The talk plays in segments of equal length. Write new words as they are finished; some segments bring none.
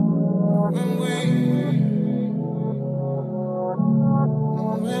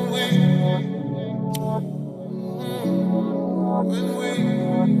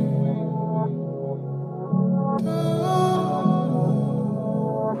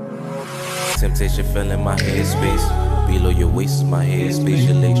Temptation fell in my headspace. Below your waist is my headspace.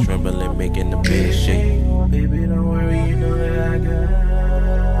 Your legs trembling, making the bed shake. Baby, don't worry, you know that I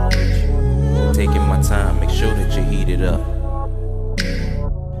got you. Taking my time, make sure that you heat it up.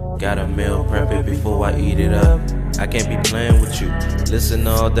 Got a meal, prep it before I eat it up. I can't be playing with you. Listen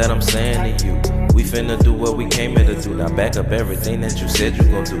to all that I'm saying to you. We finna do what we came here to do. Now back up everything that you said you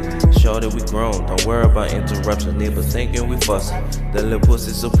gon' do. Show that we grown, don't worry about interruption. Neighbors thinking we fussin'. The little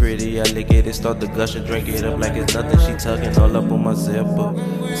pussy so pretty, I lick it, it start to gush and drink it up like it's nothing. She tugging all up on my zipper.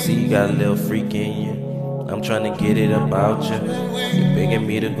 See, you got a little freak in you. I'm tryna get it about you. You're begging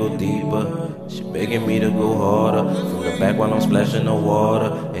me to go deeper. She begging me to go harder. From the back while I'm splashing the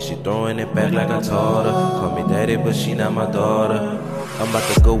water. And she throwing it back like I taught her. Call me daddy, but she not my daughter. I'm about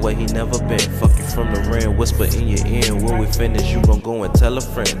to go where he never been. Fuck you from the rim, whisper in your ear. When we finish, you gon' go and tell a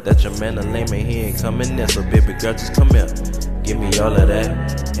friend that your man a lame and he ain't coming in. So baby girl, just come here. Give me all of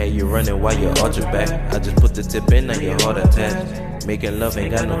that. Hey, you running while you arch your back. I just put the tip in on your heart attack. Making love,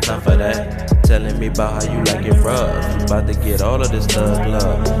 ain't got no time for that. Telling me about how you like it rough. You about to get all of this thug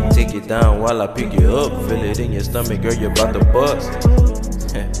love. Take it down while I pick you up. Feel it in your stomach, girl, you're about to bust.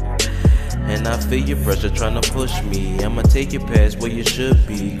 And I feel your pressure trying to push me. I'ma take you past where you should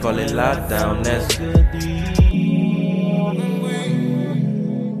be. Call it lockdown, that's good.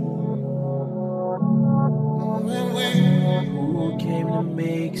 Who came to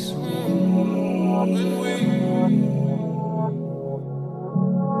make sweet?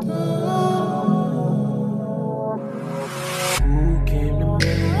 Who came to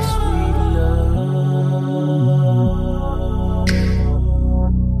make sweet love?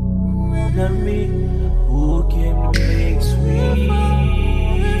 Not me. Who came